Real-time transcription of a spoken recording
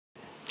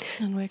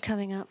And we're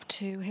coming up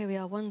to, here we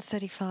are,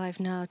 1:35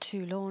 now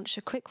to launch.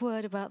 A quick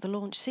word about the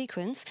launch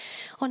sequence.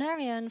 On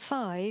Ariane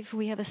 5,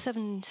 we have a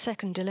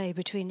 7-second delay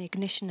between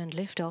ignition and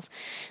liftoff.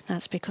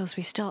 That's because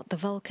we start the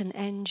Vulcan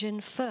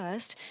engine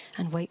first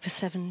and wait for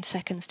 7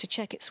 seconds to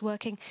check it's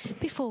working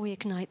before we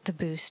ignite the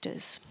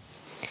boosters.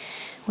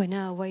 We're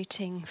now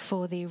waiting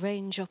for the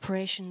range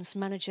operations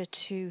manager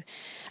to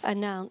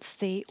announce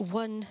the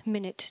 1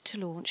 minute to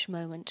launch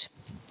moment.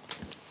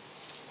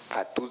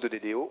 À tous de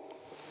DDO,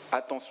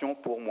 attention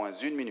pour moins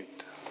 1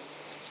 minute.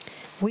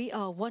 We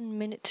are 1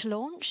 minute to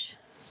launch.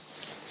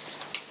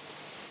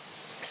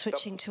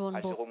 Switching to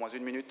onboard. moins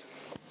 1 minute.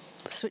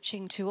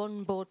 Switching to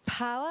onboard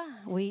power.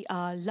 We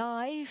are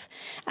live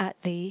at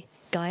the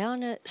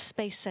Guyana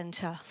Space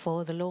Center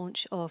for the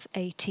launch of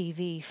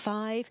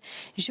ATV-5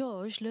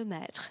 Georges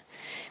Lemaitre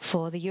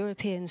for the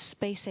European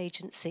Space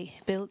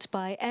Agency, built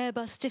by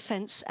Airbus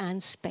Defence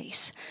and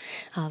Space.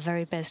 Our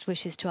very best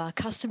wishes to our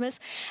customers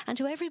and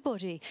to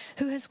everybody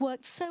who has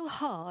worked so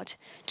hard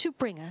to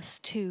bring us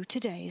to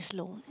today's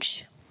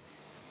launch.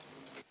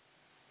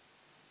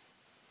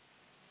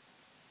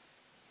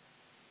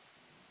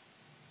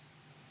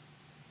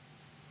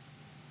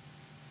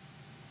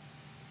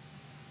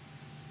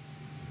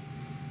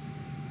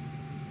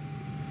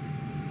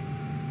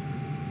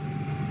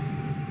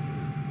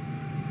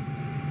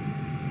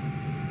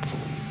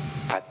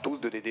 À tous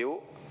de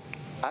DDO,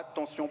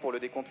 attention pour le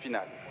décompte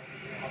final.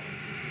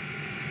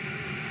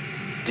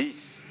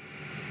 10,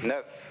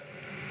 9,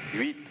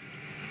 8,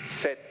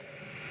 7,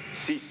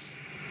 6,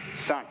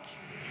 5,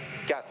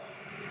 4,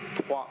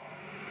 3,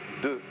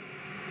 2,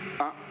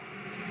 1,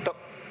 top.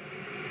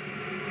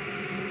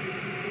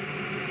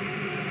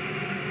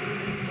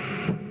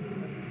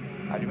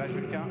 Allumage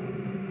Vulcain,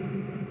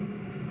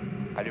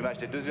 allumage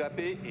des 2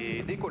 EAP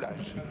et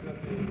décollage.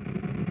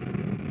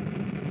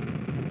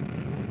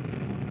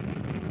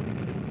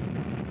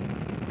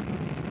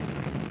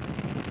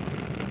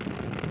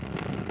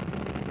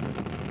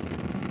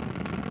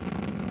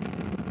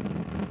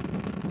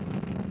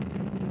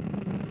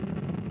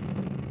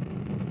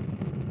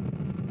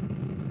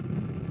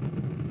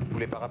 Tous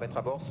les paramètres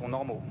à bord sont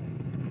normaux.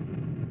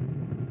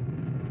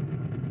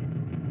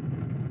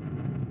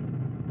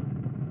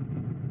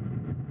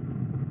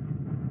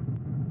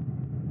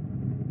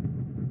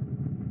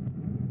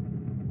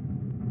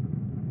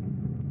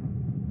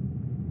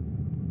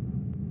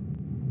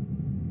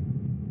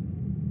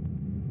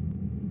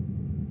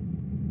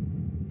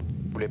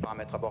 Tous les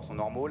paramètres à bord sont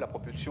normaux, la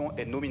propulsion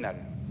est nominale.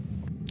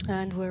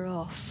 And we're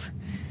off.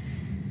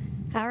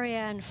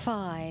 Ariane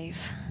 5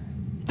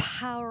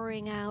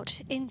 powering out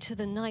into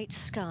the night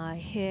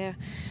sky here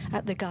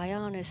at the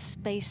Guyana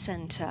Space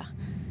Center.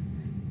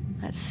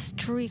 That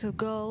streak of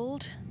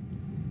gold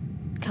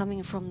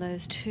coming from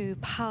those 2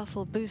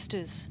 powerful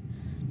boosters.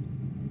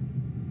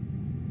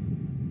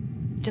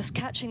 Just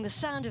catching the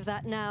sound of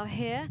that now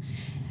here,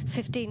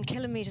 15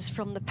 kilometers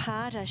from the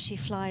pad as she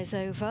flies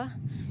over.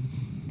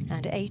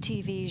 And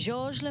ATV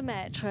Georges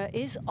Lemaitre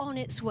is on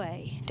its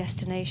way.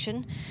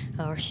 Destination,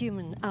 our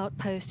human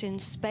outpost in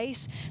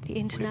space, the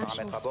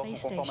International Space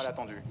Station.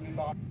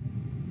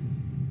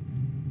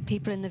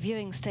 People in the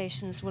viewing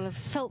stations will have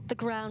felt the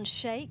ground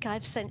shake.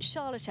 I've sent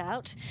Charlotte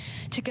out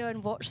to go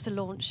and watch the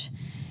launch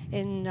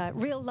in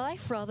real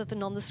life rather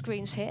than on the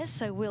screens here,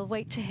 so we'll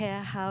wait to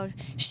hear how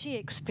she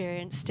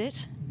experienced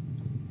it.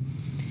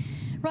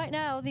 Right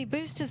now, the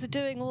boosters are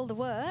doing all the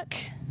work.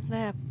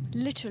 They're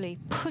literally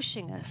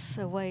pushing us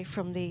away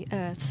from the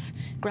Earth's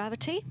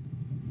gravity.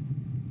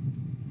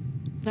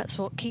 That's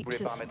what keeps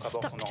us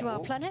stuck to our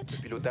planet.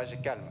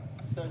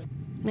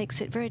 Makes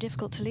it very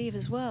difficult to leave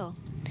as well.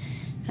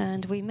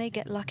 And we may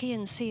get lucky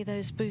and see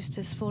those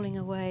boosters falling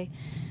away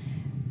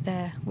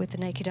there with the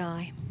naked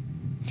eye.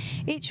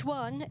 Each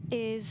one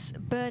is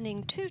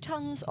burning 2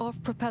 tons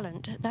of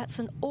propellant. That's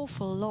an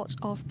awful lot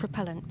of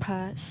propellant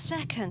per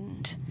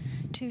second.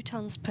 2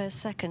 tons per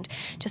second.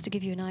 Just to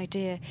give you an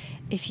idea,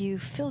 if you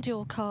filled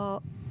your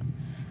car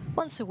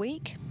once a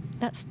week,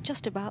 that's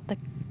just about the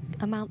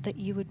amount that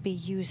you would be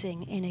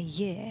using in a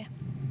year.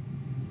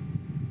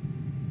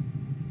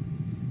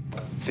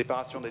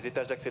 Séparation des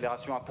étages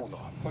d'accélération à poudre.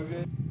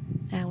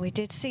 And we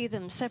did see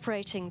them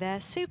separating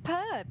there.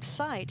 Superb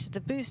sight,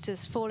 the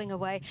boosters falling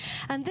away.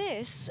 And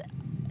this,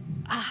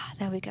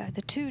 there we go,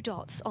 the 2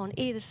 dots on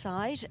either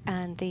side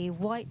and the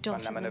white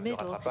dot in the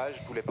middle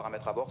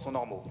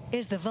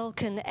is the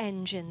Vulcan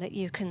engine that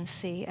you can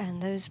see, and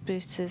those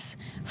boosters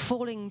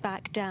falling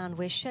back down.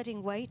 We're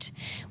shedding weight,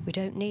 we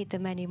don't need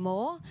them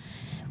anymore.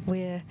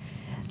 We're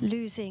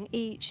losing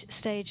each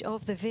stage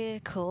of the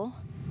vehicle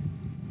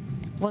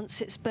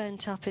once it's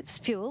burnt up its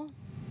fuel,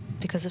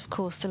 because of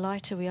course the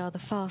lighter we are, the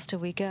faster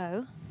we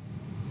go.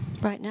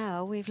 Right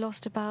now we've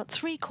lost about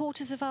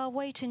 3/4 of our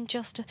weight in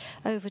just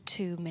over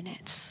 2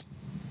 minutes.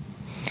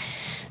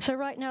 So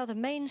right now the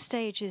main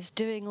stage is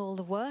doing all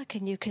the work,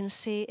 and you can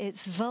see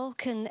its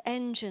Vulcan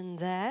engine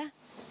there.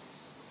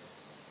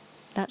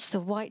 That's the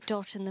white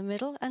dot in the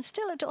middle, and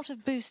still a dot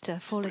of booster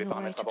falling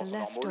away to the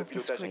left of the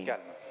screen.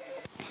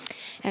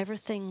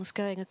 Everything's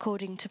going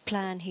according to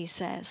plan, he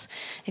says.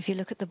 If you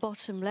look at the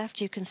bottom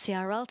left, you can see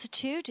our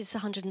altitude is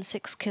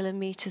 106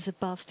 kilometers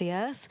above the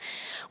Earth.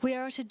 We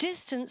are at a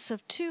distance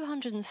of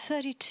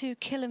 232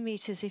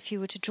 kilometers if you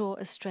were to draw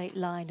a straight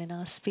line, and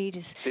our speed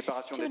is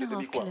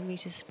 2.5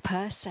 kilometers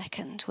per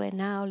second. We're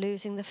now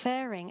losing the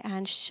fairing,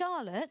 and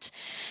Charlotte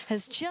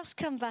has just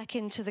come back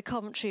into the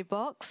commentary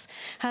box,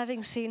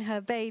 having seen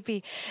her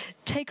baby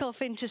take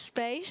off into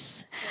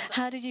space.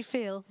 How did you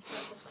feel?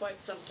 That was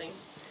quite something.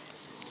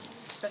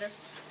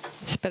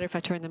 It's better if I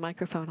turn the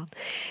microphone on.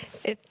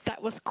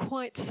 That was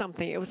quite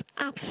something. It was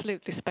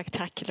absolutely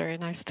spectacular,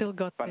 and I still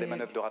got Fin des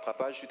manœuvres de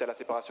rattrapage suite à la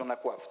séparation de la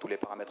coiffe. Tous les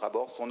paramètres à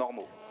bord sont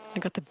normaux. I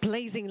got the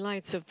blazing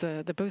lights of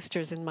the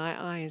boosters in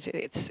my eyes.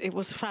 It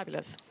was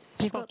fabulous.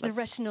 You've got the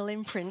retinal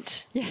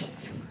imprint. Yes.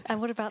 And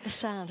what about the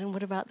sound? And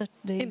what about the...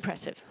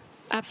 Impressive.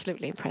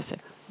 Absolutely impressive.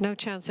 No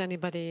chance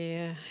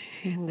anybody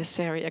in this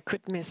area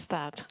could miss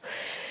that.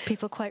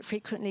 People quite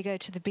frequently go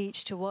to the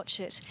beach to watch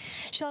it.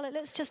 Charlotte,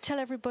 let's just tell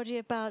everybody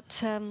about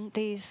the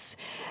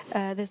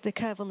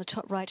curve on the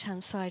top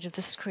right-hand side of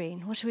the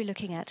screen. What are we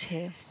looking at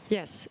here?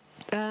 Yes.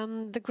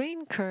 The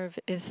green curve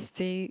is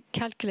the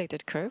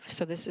calculated curve,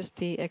 so this is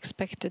the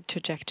expected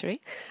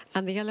trajectory,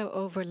 and the yellow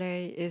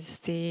overlay is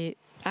the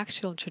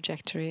actual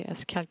trajectory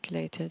as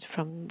calculated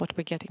from what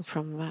we're getting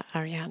from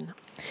Ariane.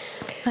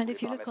 And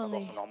if you look on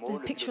the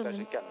picture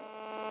on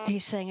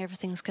he's saying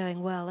everything's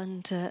going well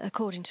and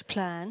according to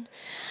plan.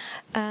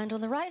 And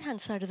on the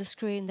right-hand side of the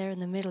screen there in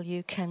the middle,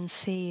 you can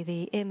see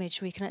the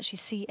image. We can actually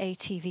see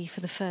ATV for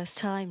the first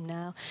time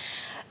now.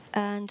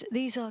 And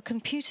these are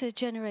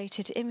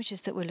computer-generated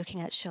images that we're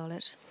looking at,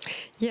 Charlotte.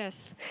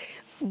 Yes,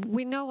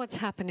 we know what's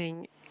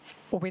happening,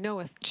 or we know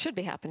what should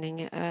be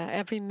happening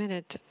every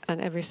minute and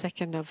every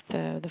second of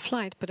the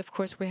flight, but of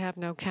course we have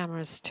no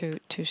cameras to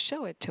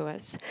show it to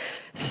us.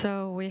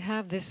 So we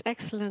have this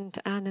excellent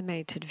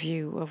animated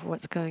view of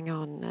what's going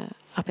on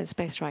up in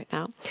space right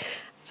now.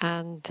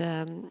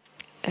 And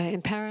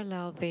in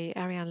parallel, the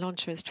Ariane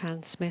launcher is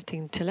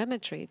transmitting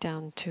telemetry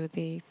down to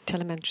the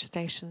telemetry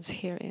stations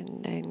here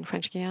in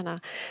French Guiana,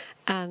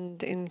 and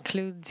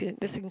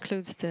this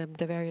includes the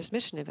various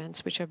mission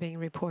events which are being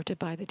reported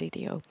by the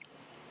DDO.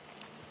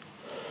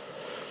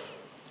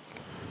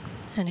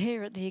 And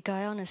here at the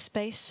Guyana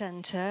Space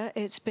Centre,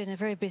 it's been a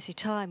very busy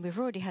time. We've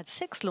already had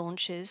 6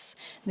 launches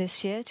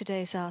this year.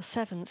 Today's our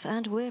 7th,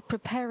 and we're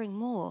preparing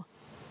more.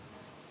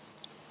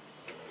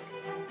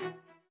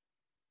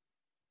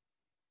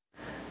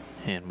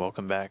 And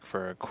welcome back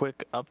for a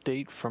quick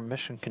update from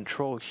Mission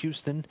Control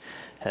Houston,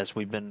 as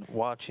we've been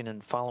watching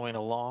and following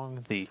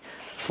along the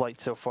flight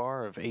so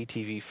far of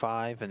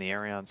ATV-5 and the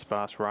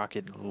Arianespace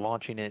rocket,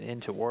 launching it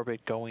into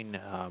orbit, going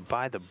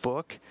by the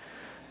book.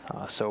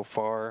 So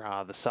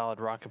far, the solid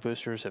rocket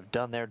boosters have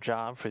done their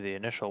job for the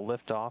initial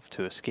liftoff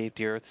to escape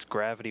the Earth's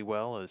gravity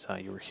well, as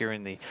you were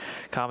hearing the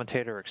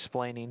commentator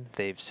explaining.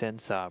 They've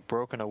since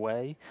broken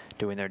away,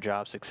 doing their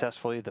job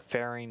successfully. The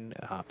fairing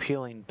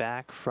peeling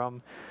back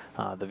from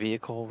the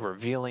vehicle,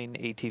 revealing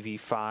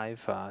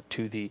ATV-5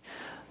 to the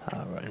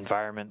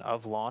environment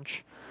of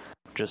launch.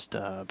 Just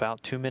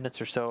about 2 minutes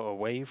or so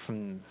away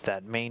from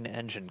that main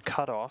engine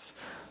cutoff.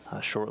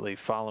 Shortly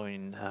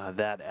following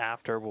that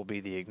after will be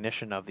the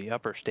ignition of the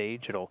upper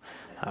stage. It'll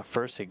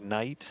first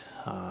ignite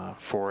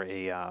for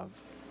a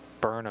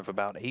burn of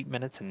about 8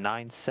 minutes and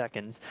 9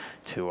 seconds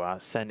to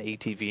send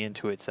ATV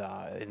into its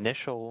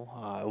initial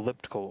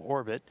elliptical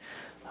orbit.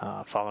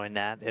 Following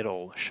that,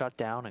 it'll shut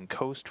down and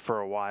coast for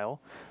a while,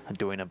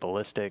 doing a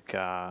ballistic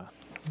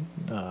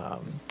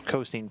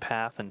coasting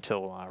path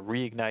until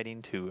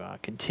reigniting to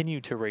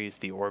continue to raise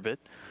the orbit.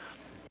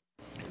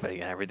 But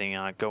again,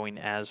 everything going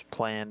as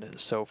planned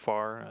so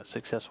far. A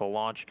successful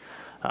launch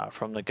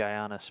from the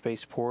Guyana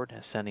Spaceport,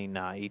 sending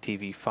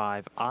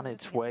ATV-5 on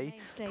its way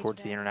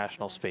towards the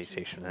International Space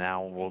Station.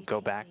 Now we'll go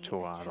back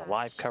to the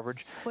live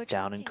coverage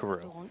down in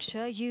Kourou.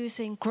 Launcher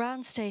using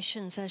ground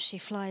stations as she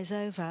flies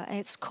over.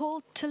 It's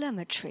called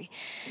telemetry,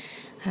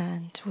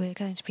 and we're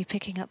going to be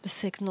picking up the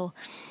signal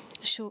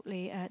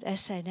shortly at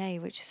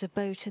SNA, which is a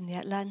boat in the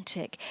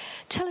Atlantic.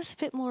 Tell us a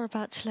bit more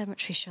about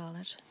telemetry,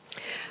 Charlotte.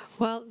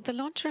 Well, the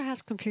launcher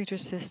has computer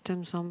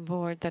systems on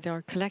board that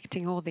are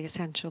collecting all the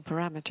essential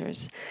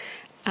parameters.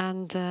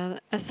 And a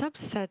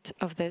subset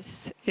of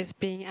this is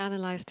being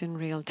analyzed in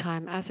real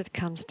time as it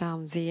comes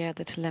down via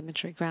the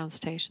telemetry ground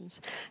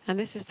stations. And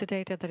this is the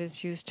data that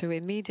is used to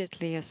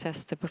immediately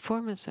assess the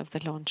performance of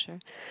the launcher.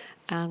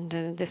 And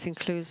this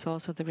includes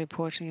also the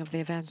reporting of the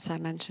events I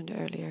mentioned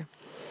earlier.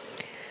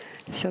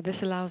 So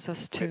this allows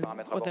us to,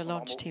 or the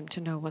launch team, to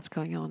know what's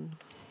going on.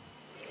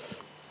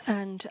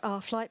 And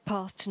our flight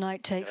path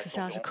tonight takes us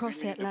out across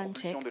the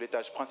Atlantic.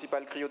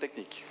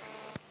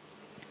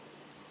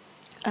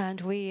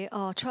 And we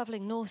are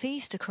travelling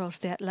northeast across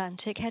the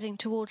Atlantic, heading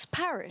towards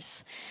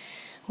Paris.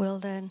 We'll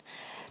then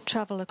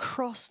travel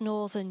across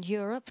northern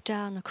Europe,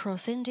 down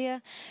across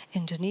India,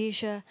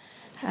 Indonesia,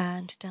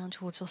 and down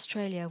towards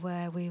Australia,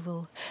 where we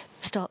will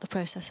start the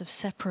process of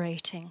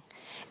separating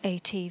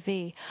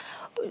ATV.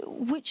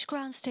 Which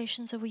ground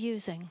stations are we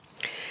using?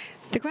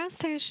 The ground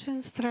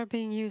stations that are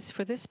being used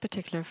for this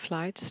particular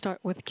flight start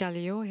with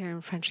Galileo here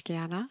in French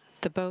Guiana,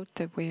 the boat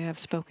that we have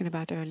spoken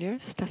about earlier,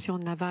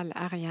 Station Navale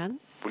Ariane.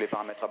 Tous les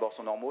paramètres à bord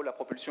sont normaux, la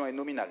propulsion est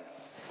nominale.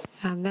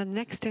 And then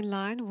next in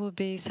line will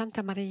be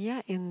Santa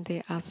Maria in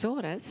the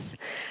Azores.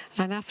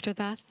 And after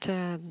that,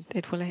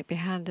 it will be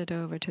handed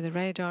over to the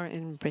radar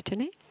in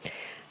Brittany,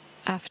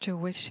 after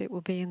which it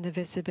will be in the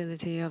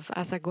visibility of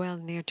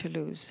Azaguel near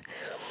Toulouse.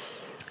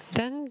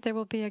 Then there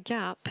will be a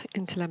gap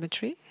in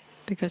telemetry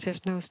because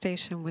there's no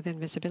station within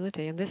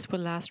visibility, and this will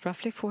last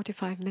roughly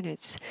 45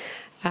 minutes,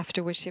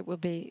 after which it will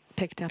be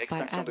picked up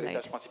by Extinction de Adelaide.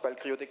 l'étage principal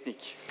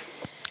cryotechnique.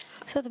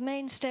 So the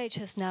main stage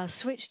has now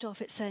switched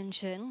off its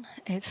engine,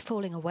 it's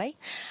falling away,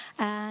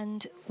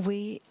 and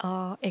we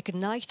are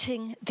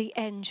igniting the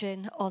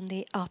engine on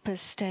the upper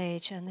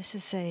stage, and this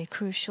is a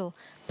crucial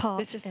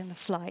part in the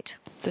flight.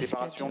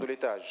 Séparation de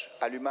l'étage.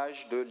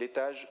 Allumage de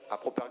l'étage à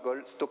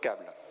propergol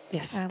stockable.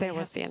 Yes, there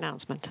was the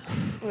announcement.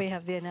 We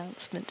have the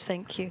announcement,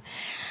 thank you.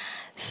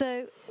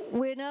 So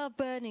we're now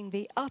burning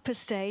the upper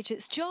stage.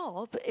 Its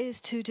job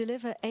is to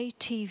deliver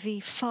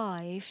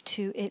ATV-5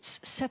 to its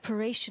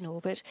separation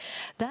orbit.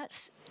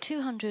 That's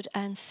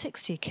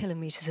 260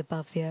 kilometers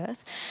above the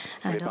Earth.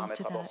 Tous les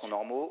paramètres à bord sont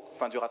normaux.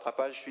 Fin du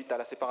rattrapage suite à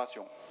la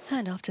séparation.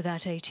 And after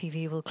that,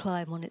 ATV will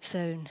climb on its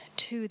own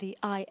to the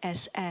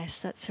ISS.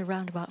 That's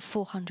around about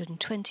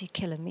 420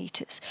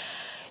 kilometers.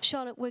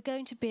 Charlotte, we're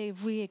going to be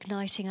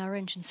reigniting our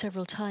engine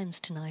several times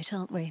tonight,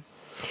 aren't we?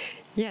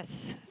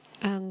 Yes.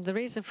 And the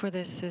reason for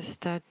this is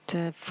that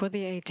for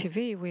the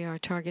ATV, we are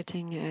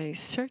targeting a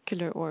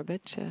circular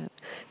orbit,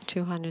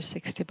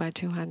 260 by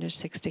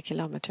 260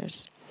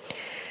 kilometers.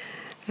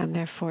 And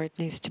therefore, it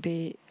needs to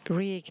be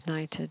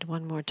reignited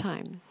one more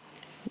time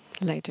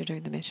later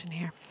during the mission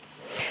here.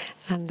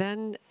 And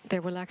then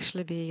there will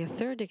actually be a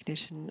third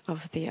ignition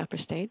of the upper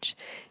stage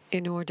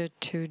in order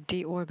to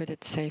deorbit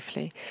it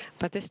safely.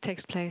 But this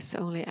takes place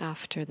only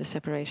after the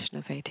separation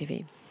of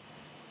ATV.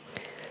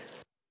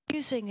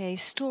 Using a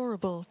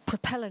storable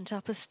propellant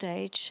upper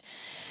stage,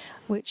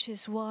 which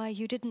is why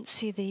you didn't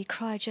see the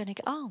cryogenic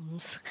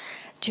arms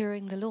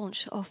during the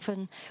launch.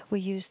 Often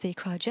we use the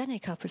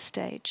cryogenic upper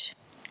stage.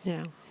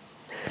 Yeah.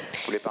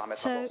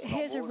 So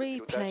here's a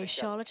replay,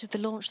 Charlotte, of the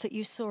launch that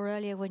you saw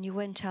earlier when you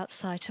went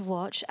outside to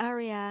watch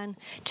Ariane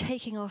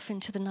taking off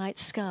into the night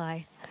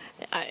sky.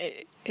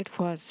 It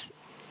was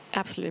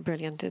absolutely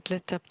brilliant. It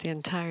lit up the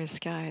entire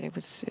sky. It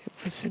was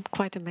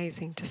quite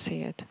amazing to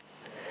see it.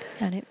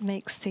 And it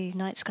makes the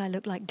night sky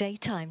look like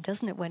daytime,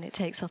 doesn't it, when it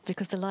takes off,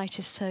 because the light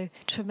is so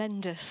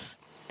tremendous.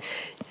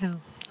 Yeah,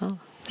 well,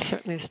 it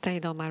certainly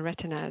stayed on my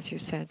retina, as you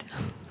said.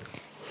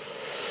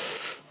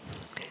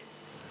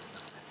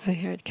 And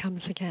here it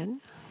comes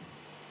again.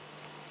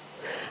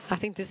 I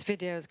think this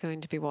video is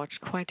going to be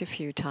watched quite a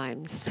few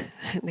times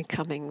in the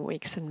coming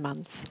weeks and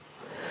months.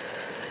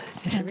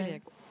 It's really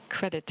a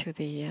credit to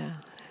the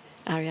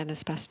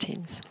Arianespace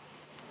teams.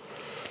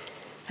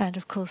 And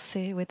of course,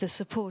 with the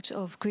support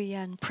of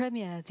Guyane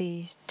Premier,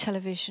 the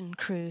television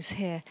crews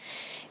here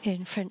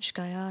in French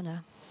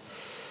Guiana.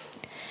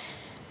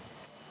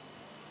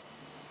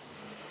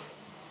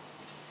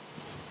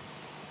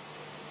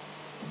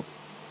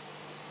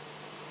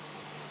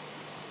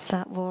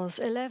 That was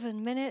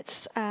 11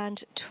 minutes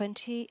and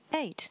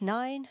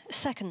 9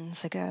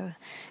 seconds ago.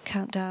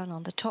 Countdown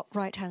on the top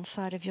right-hand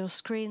side of your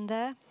screen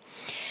there.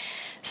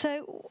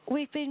 So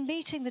we've been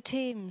meeting the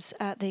teams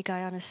at the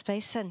Guyana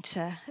Space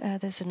Centre.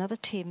 There's another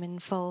team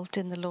involved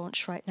in the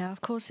launch right now.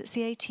 Of course, it's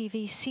the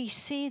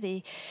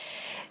ATV-CC,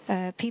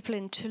 the people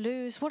in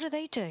Toulouse. What are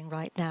they doing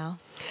right now?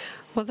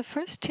 Well, the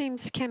first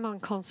teams came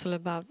on console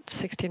about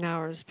 16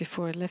 hours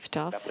before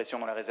liftoff. La pression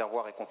dans les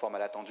réservoirs est conforme à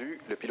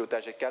l'attendu. Le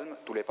pilotage est calme.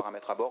 Tous les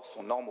paramètres à bord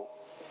sont normaux.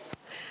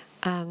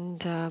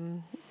 And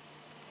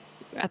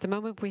at the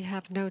moment, we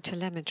have no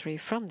telemetry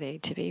from the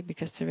ATV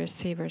because the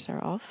receivers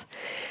are off,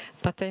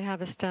 but they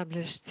have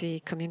established the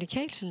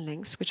communication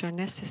links which are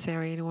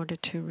necessary in order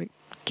to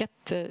get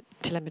the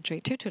telemetry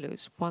to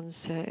Toulouse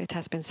once it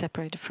has been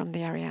separated from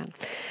the Ariane.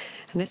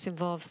 And this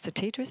involves the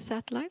TETRAS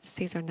satellites.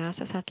 These are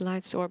NASA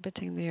satellites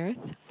orbiting the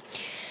Earth.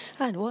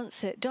 And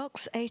once it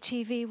docks,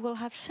 ATV will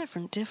have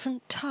several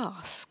different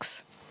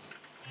tasks.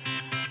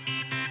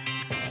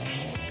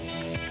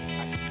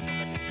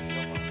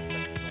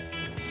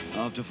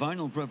 After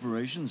final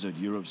preparations at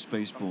Europes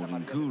Spaceport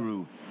in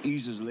Kourou,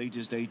 ESA's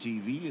latest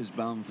ATV is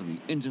bound for the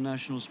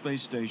International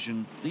Space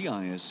Station, the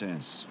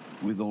ISS.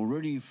 With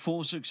already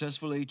 4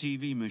 successful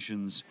ATV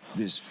missions,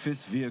 this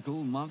 5th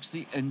vehicle marks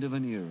the end of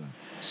an era,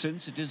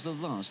 since it is the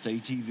last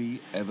ATV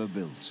ever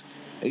built.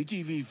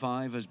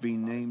 ATV-5 has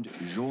been named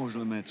Georges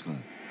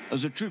Lemaitre,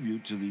 as a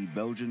tribute to the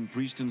Belgian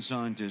priest and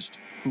scientist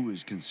who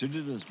is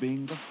considered as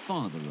being the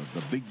father of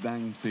the Big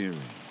Bang Theory.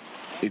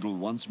 It will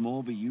once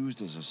more be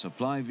used as a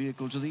supply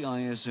vehicle to the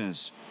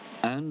ISS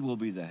and will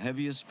be the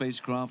heaviest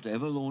spacecraft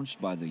ever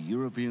launched by the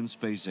European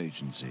Space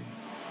Agency.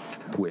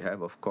 We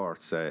have, of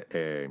course,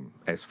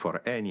 as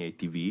for any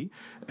ATV,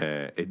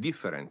 a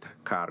different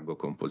cargo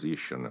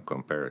composition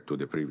compared to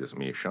the previous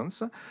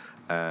missions.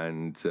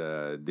 And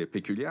the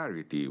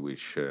peculiarity,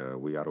 which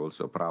we are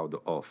also proud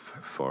of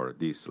for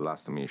this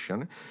last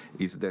mission,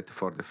 is that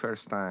for the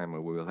first time we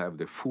will have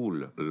the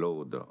full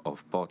load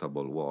of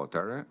potable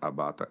water,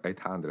 about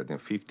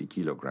 850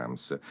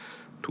 kilograms,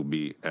 to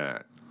be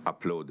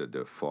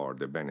uploaded for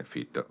the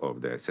benefit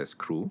of the SS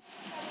crew.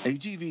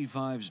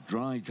 ATV-5's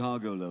dry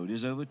cargo load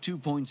is over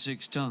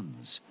 2.6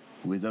 tons,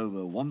 with over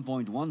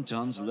 1.1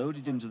 tons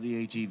loaded into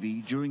the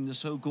ATV during the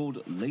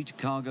so-called late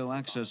cargo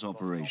access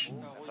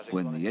operation,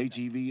 when the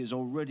ATV is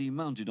already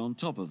mounted on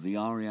top of the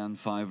Ariane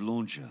 5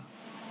 launcher.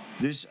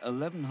 This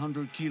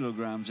 1,100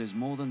 kilograms is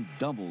more than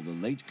double the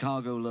late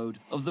cargo load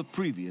of the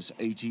previous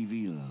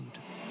ATV load.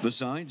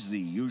 Besides the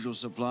usual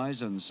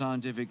supplies and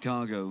scientific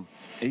cargo,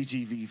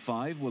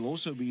 ATV-5 will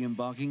also be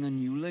embarking a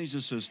new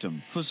laser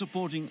system for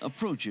supporting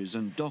approaches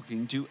and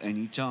docking to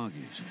any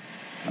target.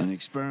 An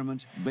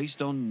experiment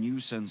based on new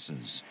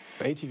sensors.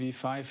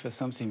 ATV-5 has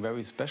something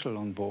very special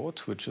on board,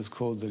 which is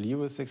called the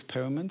LIRIS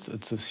experiment.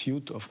 It's a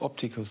suite of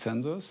optical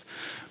sensors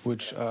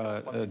which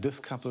are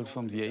discoupled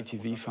from the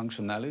ATV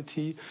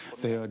functionality.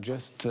 They are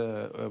just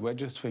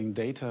registering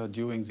data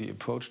during the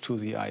approach to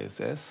the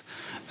ISS,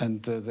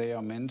 and they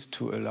are meant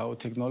to allow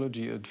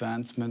technology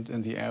advancement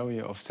in the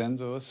area of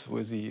sensors,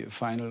 with the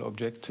final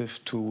objective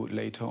to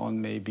later on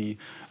maybe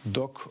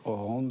dock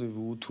or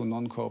rendezvous to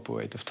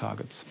non-cooperative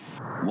targets.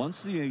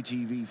 Once the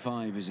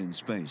ATV-5 is in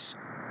space,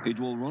 it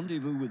will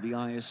rendezvous with the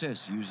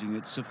ISS using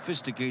its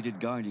sophisticated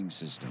guiding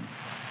system.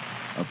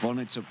 Upon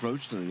its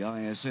approach to the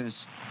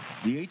ISS,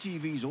 the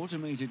ATV's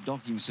automated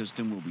docking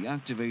system will be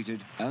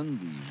activated and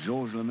the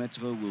Georges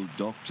Lemaitre will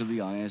dock to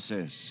the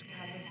ISS.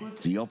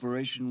 The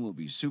operation will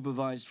be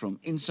supervised from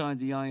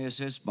inside the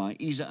ISS by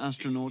ESA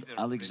astronaut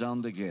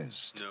Alexander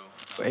Guest.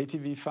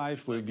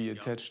 ATV-5 will be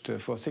attached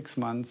for 6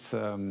 months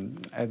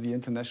at the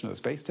International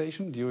Space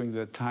Station. During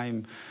that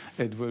time,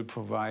 it will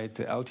provide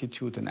the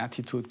altitude and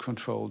attitude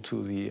control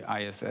to the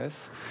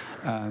ISS.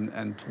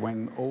 And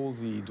when all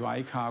the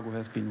dry cargo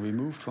has been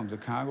removed from the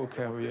cargo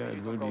carrier,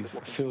 it will be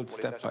filled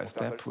step by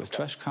step with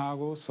trash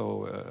cargo.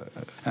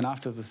 And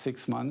after the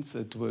 6 months,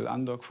 it will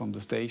undock from the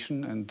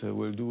station and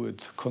will do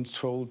its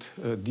controlled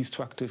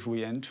destructive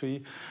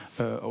re-entry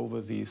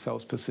over the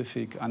South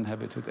Pacific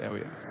uninhabited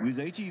area. With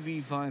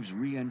ATV-5's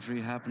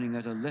re-entry happening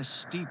at a less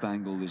steep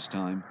angle this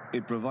time,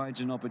 it provides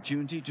an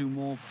opportunity to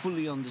more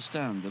fully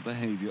understand the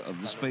behavior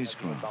of the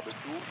spacecraft.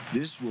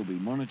 This will be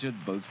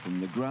monitored both from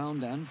the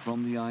ground and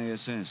from the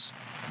ISS,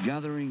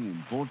 gathering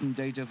important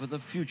data for the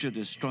future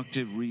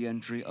destructive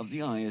re-entry of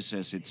the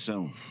ISS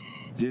itself.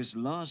 This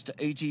last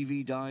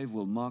ATV dive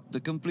will mark the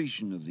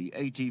completion of the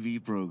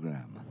ATV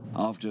program.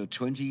 After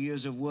 20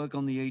 years of work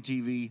on the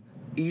ATV,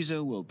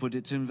 ESA will put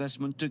its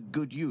investment to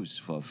good use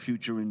for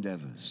future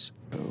endeavors.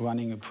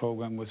 Running a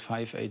program with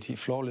 5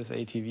 flawless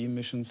ATV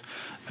missions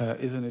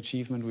is an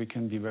achievement we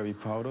can be very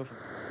proud of.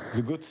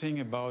 The good thing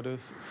about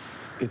this,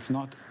 it's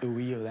not a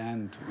real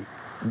land.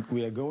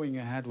 We are going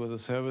ahead with a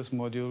service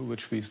module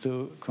which we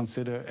still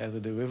consider as a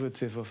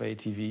derivative of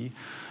ATV.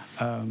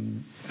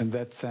 In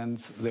that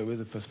sense, there is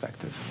a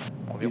perspective.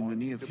 In the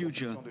near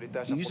future,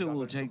 ESA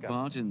will take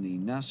part in the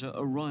NASA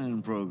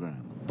Orion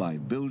program by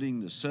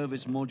building the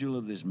service module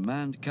of this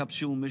manned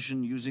capsule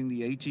mission using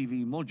the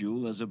ATV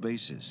module as a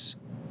basis.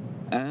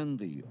 And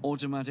the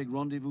automatic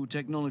rendezvous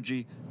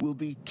technology will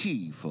be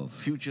key for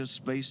future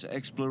space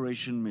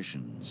exploration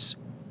missions.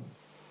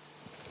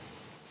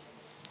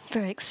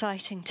 Very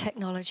exciting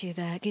technology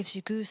there. It gives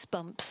you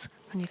goosebumps.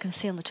 And you can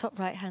see on the top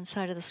right-hand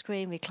side of the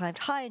screen, we climbed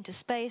high into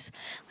space.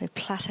 We've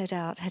plateaued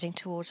out, heading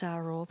towards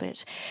our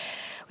orbit.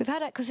 We've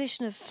had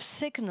acquisition of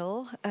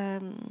signal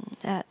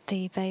at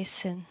the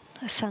base in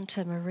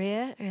Santa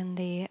Maria in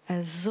the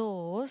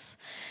Azores.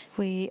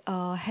 We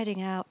are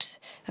heading out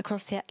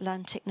across the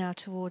Atlantic now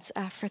towards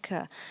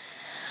Africa.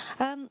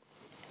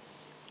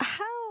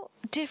 How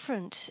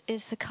different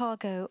is the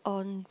cargo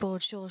on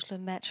board Georges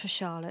Lemaitre,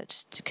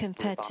 Charlotte,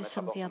 compared to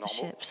some of the other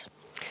ships?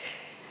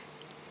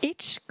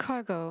 Each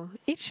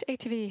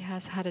ATV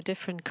has had a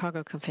different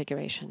cargo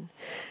configuration,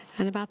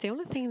 and about the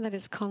only thing that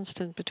is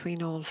constant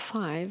between all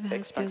 5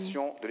 has been...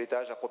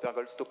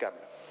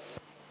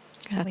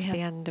 That's the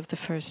end of the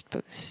first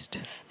boost.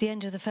 The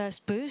end of the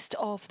first boost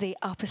of the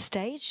upper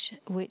stage,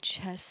 which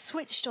has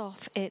switched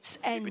off its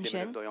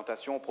engine.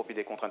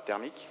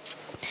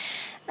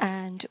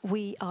 And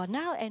we are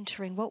now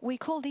entering what we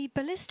call the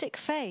ballistic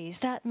phase.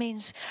 That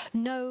means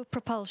no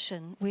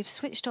propulsion. We've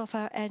switched off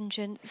our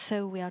engine,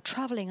 so we are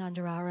traveling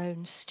under our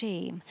own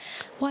steam.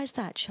 Why is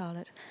that,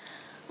 Charlotte?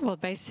 Well,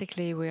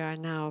 basically, we are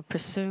now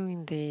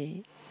pursuing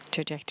the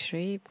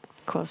trajectory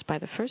caused by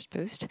the first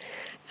boost,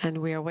 and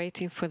we are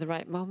waiting for the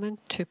right moment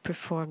to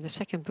perform the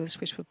second boost,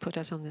 which will put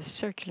us on this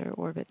circular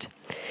orbit,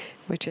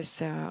 which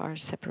is our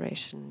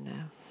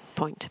separation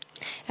point.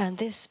 And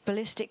this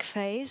ballistic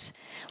phase,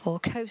 or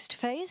coast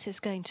phase, is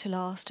going to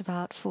last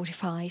about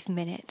 45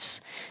 minutes,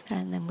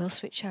 and then we'll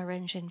switch our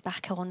engine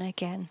back on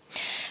again.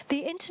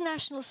 The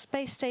International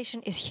Space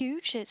Station is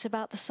huge. It's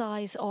about the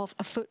size of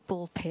a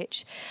football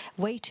pitch,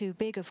 way too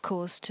big, of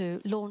course, to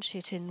launch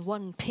it in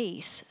one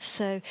piece,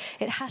 so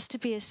it has to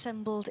be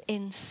assembled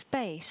in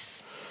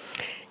space.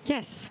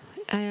 Yes,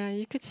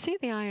 you could see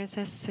the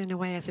ISS in a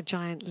way as a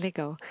giant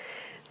Lego.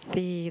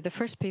 The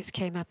first piece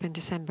came up in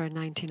December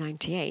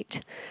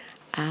 1998,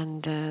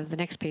 and the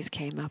next piece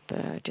came up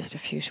just a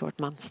few short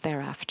months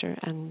thereafter,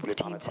 and the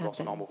teams have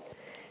been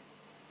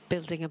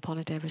building upon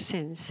it ever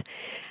since.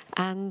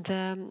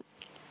 And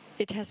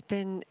it has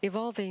been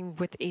evolving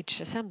with each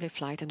assembly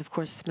flight, and of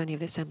course many of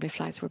the assembly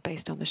flights were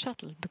based on the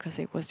shuttle because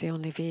it was the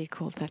only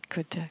vehicle that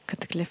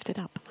could lift it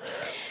up.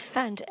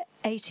 And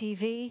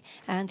ATV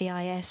and the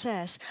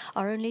ISS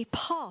are only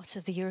part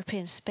of the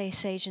European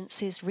Space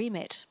Agency's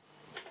remit.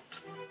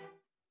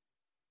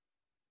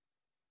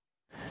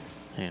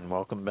 And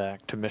welcome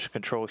back to Mission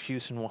Control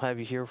Houston. We'll have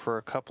you here for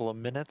a couple of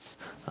minutes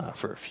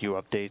for a few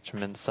updates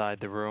from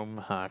inside the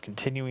room.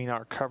 Continuing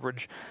our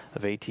coverage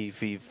of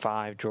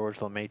ATV-5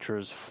 Georges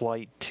Lemaître's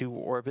flight to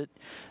orbit.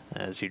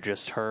 As you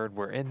just heard,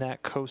 we're in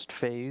that coast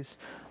phase.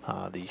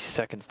 The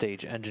second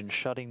stage engine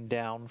shutting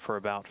down for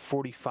about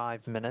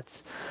 45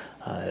 minutes.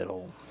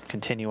 It'll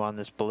continue on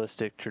this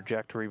ballistic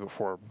trajectory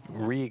before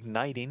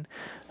reigniting.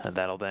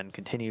 That'll then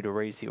continue to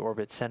raise the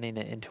orbit, sending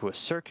it into a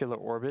circular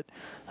orbit,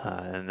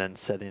 and then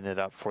setting it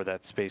up for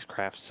that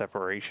spacecraft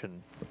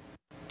separation.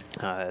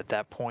 At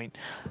that point,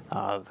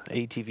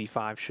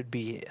 ATV-5 should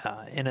be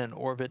in an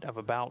orbit of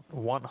about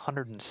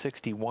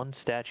 161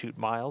 statute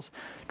miles,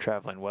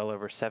 traveling well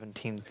over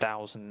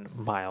 17,000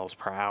 miles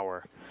per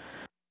hour.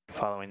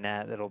 Following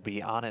that, it'll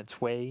be on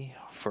its way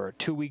for a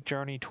 2-week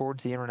journey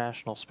towards the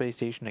International Space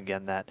Station.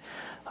 Again, that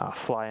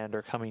fly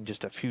under coming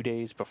just a few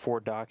days before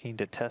docking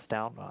to test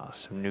out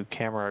some new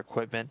camera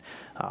equipment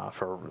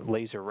for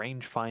laser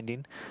range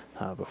finding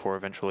before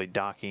eventually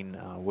docking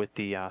with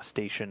the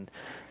station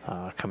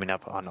coming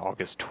up on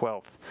August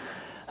 12th.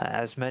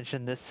 As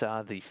mentioned, this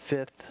the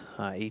fifth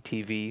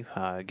ATV.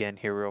 Again,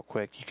 here real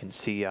quick, you can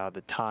see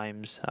the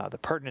times, the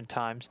pertinent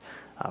times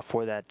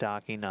for that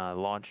docking.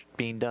 Launch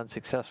being done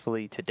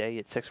successfully today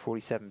at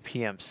 6:47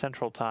 p.m.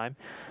 Central Time.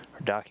 Our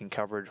docking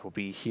coverage will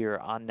be here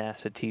on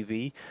NASA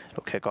TV.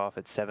 It'll kick off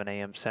at 7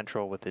 a.m.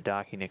 Central, with the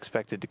docking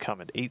expected to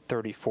come at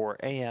 8:34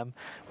 a.m.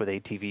 with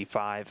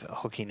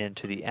ATV-5 hooking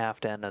into the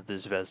aft end of the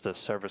Zvezda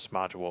service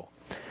module.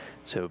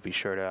 So be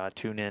sure to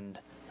tune in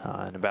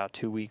about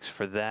 2 weeks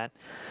for that.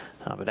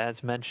 But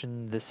as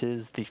mentioned, this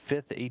is the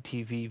fifth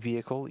ATV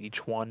vehicle,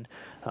 each one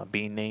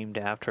being named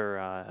after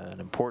an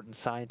important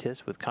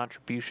scientist with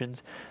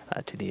contributions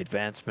to the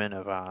advancement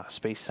of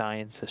space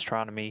science,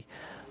 astronomy,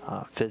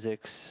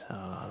 physics,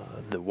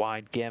 the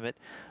wide gamut.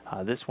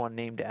 This one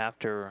named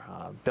after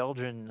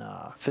Belgian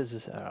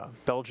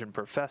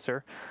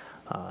professor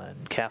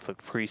and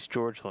Catholic priest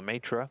Georges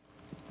Lemaitre,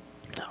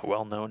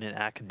 well known in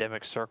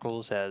academic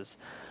circles as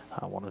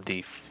one of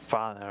the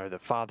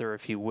father,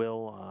 if you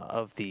will,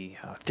 of the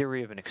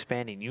theory of an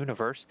expanding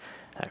universe.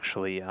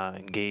 Actually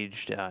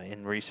engaged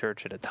in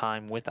research at a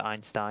time with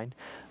Einstein,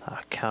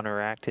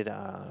 counteracted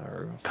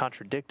or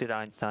contradicted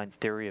Einstein's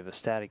theory of a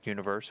static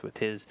universe with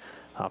his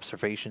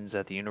observations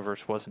that the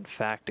universe was in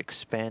fact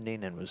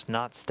expanding and was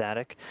not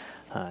static.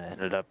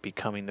 Ended up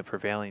becoming the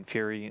prevailing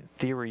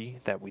theory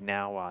that we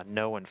now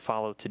know and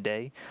follow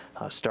today,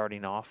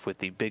 starting off with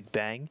the Big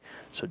Bang.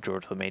 So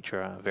Georges Lemaitre,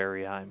 a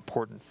very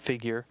important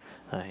figure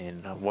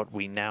in what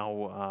we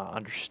now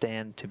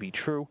understand to be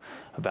true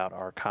about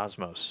our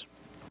cosmos.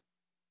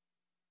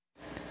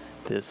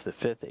 This is the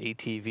fifth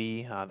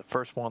ATV. The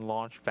first one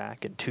launched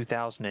back in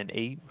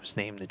 2008 was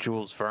named the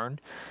Jules Verne.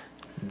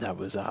 That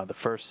was the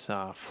first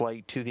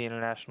flight to the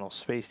International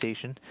Space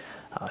Station.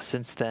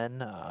 Since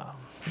then,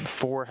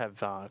 4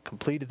 have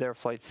completed their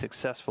flights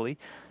successfully.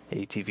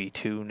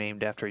 ATV-2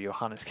 named after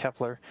Johannes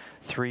Kepler,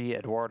 3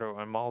 Eduardo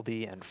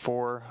Amaldi, and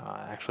 4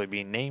 actually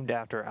being named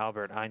after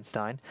Albert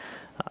Einstein.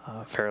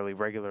 Fairly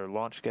regular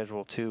launch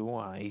schedule too.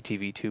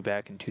 ATV-2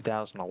 back in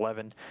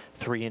 2011,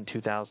 3 in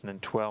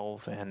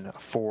 2012, and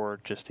 4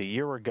 just a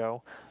year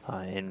ago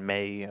in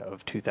May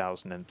of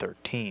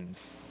 2013.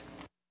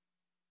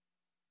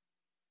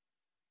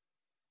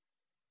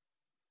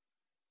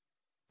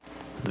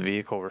 The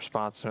vehicle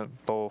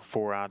responsible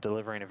for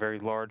delivering a very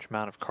large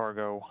amount of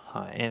cargo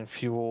and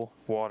fuel,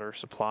 water,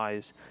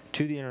 supplies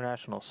to the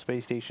International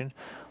Space Station,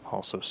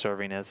 also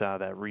serving as that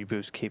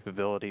reboost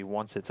capability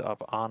once it's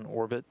up on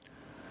orbit.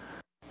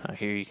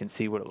 Here you can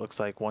see what it looks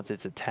like once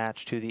it's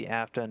attached to the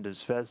aft end of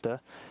Zvezda.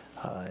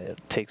 It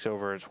takes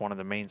over as one of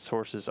the main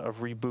sources of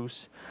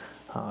reboost,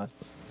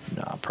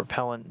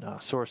 propellant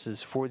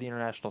sources for the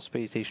International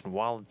Space Station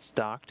while it's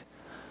docked.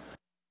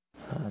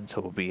 And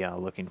so we'll be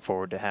looking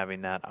forward to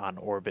having that on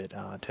orbit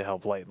to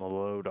help lighten the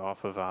load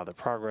off of the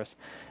Progress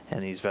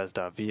and these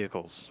Zvezda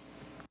vehicles.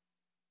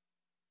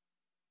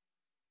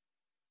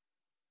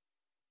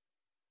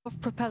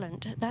 Of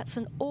propellant, that's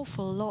an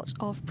awful lot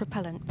of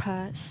propellant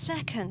per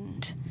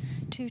second.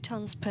 2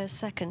 tons per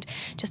second.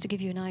 Just to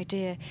give you an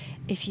idea,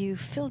 if you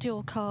filled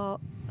your car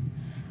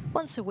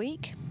once a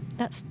week,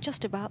 that's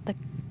just about the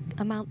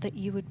amount that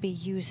you would be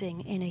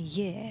using in a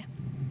year.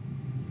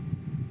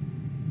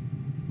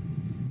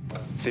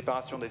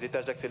 Séparation des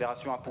étages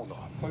d'accélération à poudre.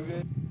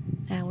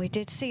 And we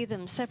did see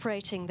them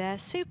separating their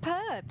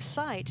superb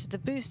sight, the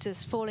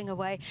boosters falling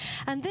away.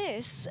 And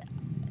this,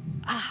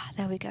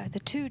 there we go, the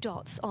 2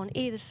 dots on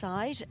either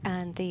side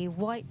and the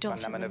white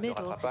dot in the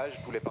middle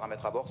tous les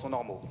paramètres à bord sont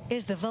normaux.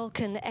 is the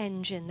Vulcan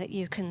engine that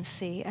you can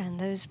see, and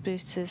those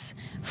boosters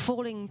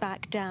falling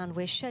back down.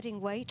 We're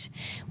shedding weight,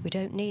 we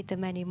don't need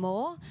them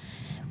anymore.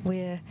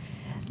 We're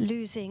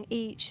losing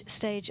each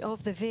stage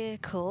of the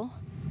vehicle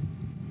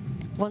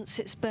once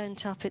it's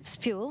burnt up its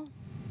fuel,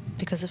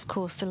 because of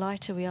course the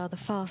lighter we are, the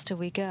faster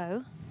we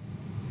go.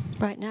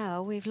 Right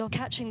now we've lost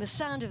catching the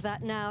sound of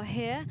that now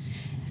here,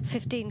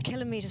 15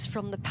 kilometers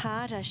from the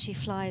pad as she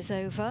flies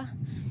over.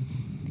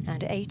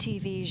 And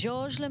ATV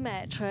Georges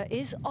Lemaitre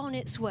is on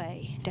its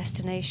way.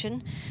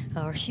 Destination,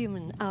 our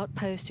human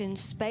outpost in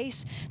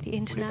space, the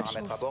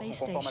International Space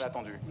Station.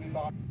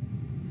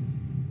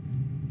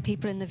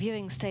 People in the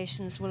viewing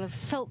stations will have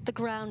felt the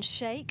ground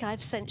shake.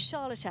 I've sent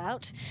Charlotte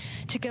out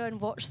to go and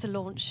watch the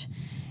launch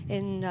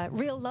in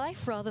real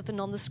life rather than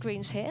on the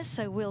screens here,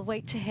 so we'll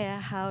wait to hear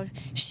how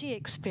she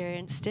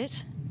experienced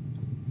it.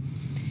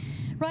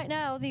 Right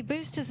now the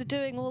boosters are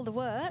doing all the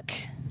work.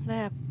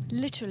 They're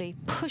literally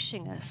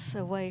pushing us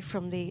away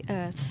from the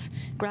Earth's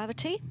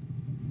gravity.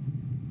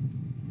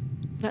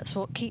 That's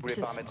what keeps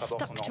us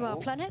stuck to our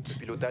planet.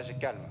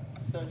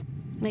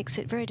 Makes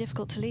it very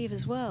difficult to leave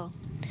as well.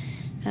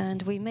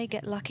 And we may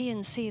get lucky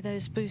and see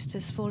those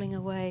boosters falling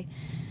away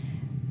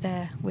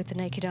there with the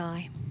naked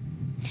eye.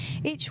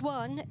 Each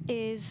one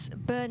is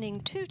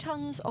burning 2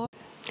 tons of...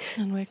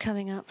 And we're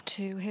coming up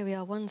to, here we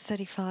are,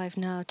 1:35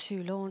 now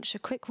to launch. A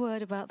quick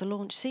word about the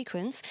launch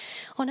sequence.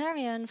 On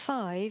Ariane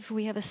 5,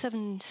 we have a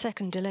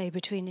 7-second delay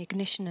between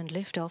ignition and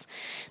liftoff.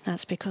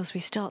 That's because we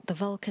start the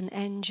Vulcan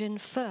engine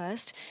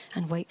first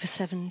and wait for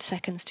 7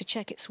 seconds to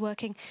check it's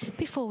working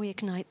before we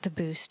ignite the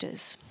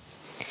boosters.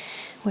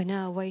 We're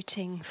now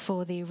waiting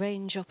for the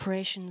range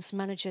operations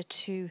manager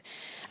to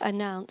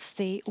announce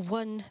the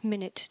 1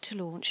 minute to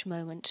launch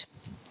moment.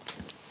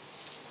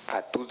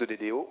 À tous de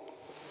DDO,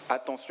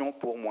 attention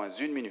pour moins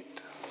 1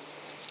 minute.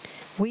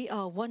 We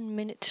are 1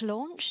 minute to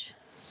launch.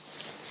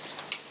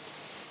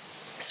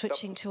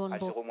 Switching to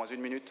onboard. À 0 moins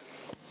 1 minute.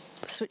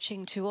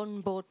 Switching to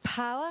onboard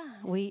power.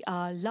 We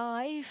are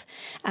live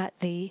at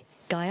the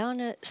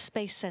Guyana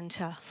Space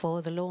Center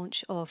for the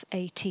launch of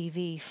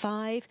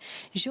ATV-5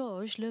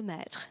 Georges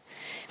Lemaître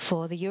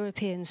for the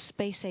European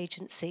Space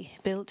Agency,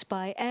 built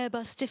by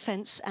Airbus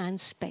Defence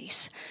and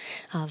Space.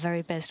 Our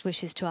very best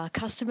wishes to our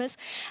customers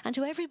and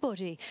to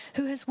everybody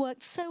who has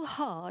worked so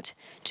hard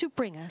to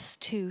bring us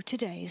to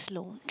today's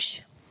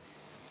launch.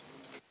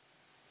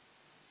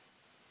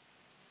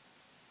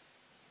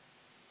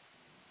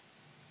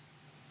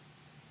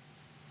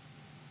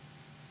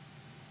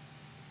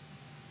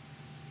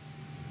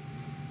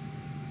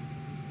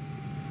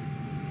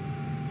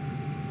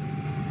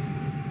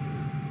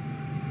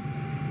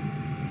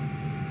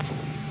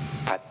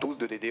 À tous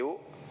de DDO,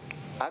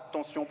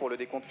 attention pour le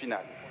décompte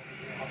final.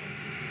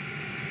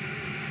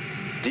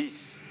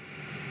 10,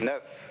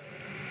 9,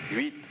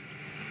 8,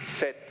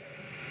 7,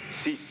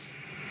 6,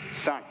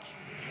 5,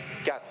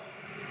 4,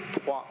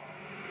 3,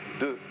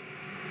 2,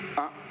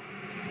 1,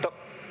 top.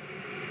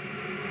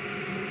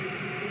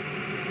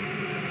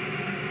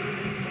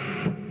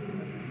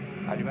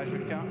 Allumage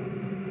Vulcain,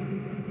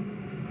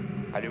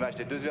 allumage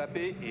des 2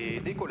 EAP et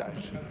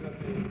décollage.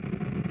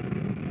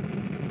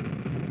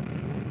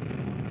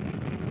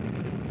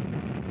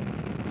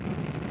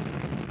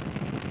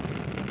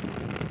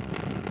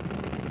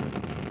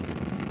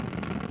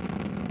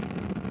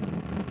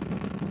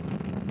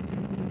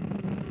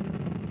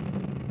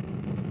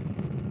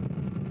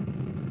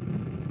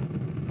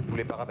 Tous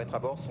les paramètres à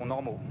bord sont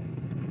normaux.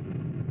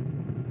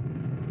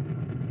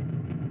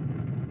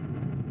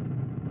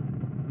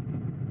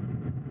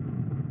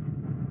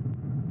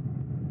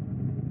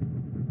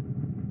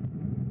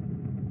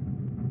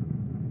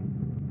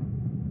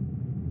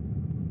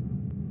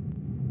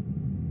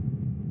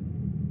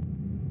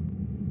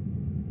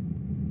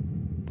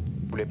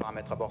 Tous les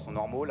paramètres à bord sont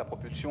normaux, la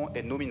propulsion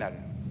est nominale.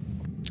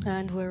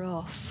 And we're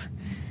off.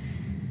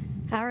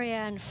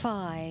 Ariane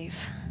 5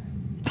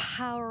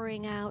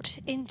 powering out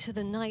into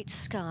the night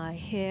sky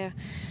here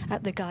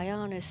at the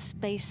Guyana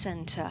Space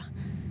Center.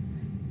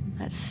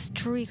 That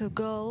streak of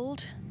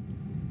gold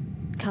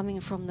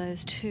coming from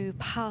those 2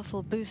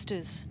 powerful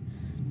boosters.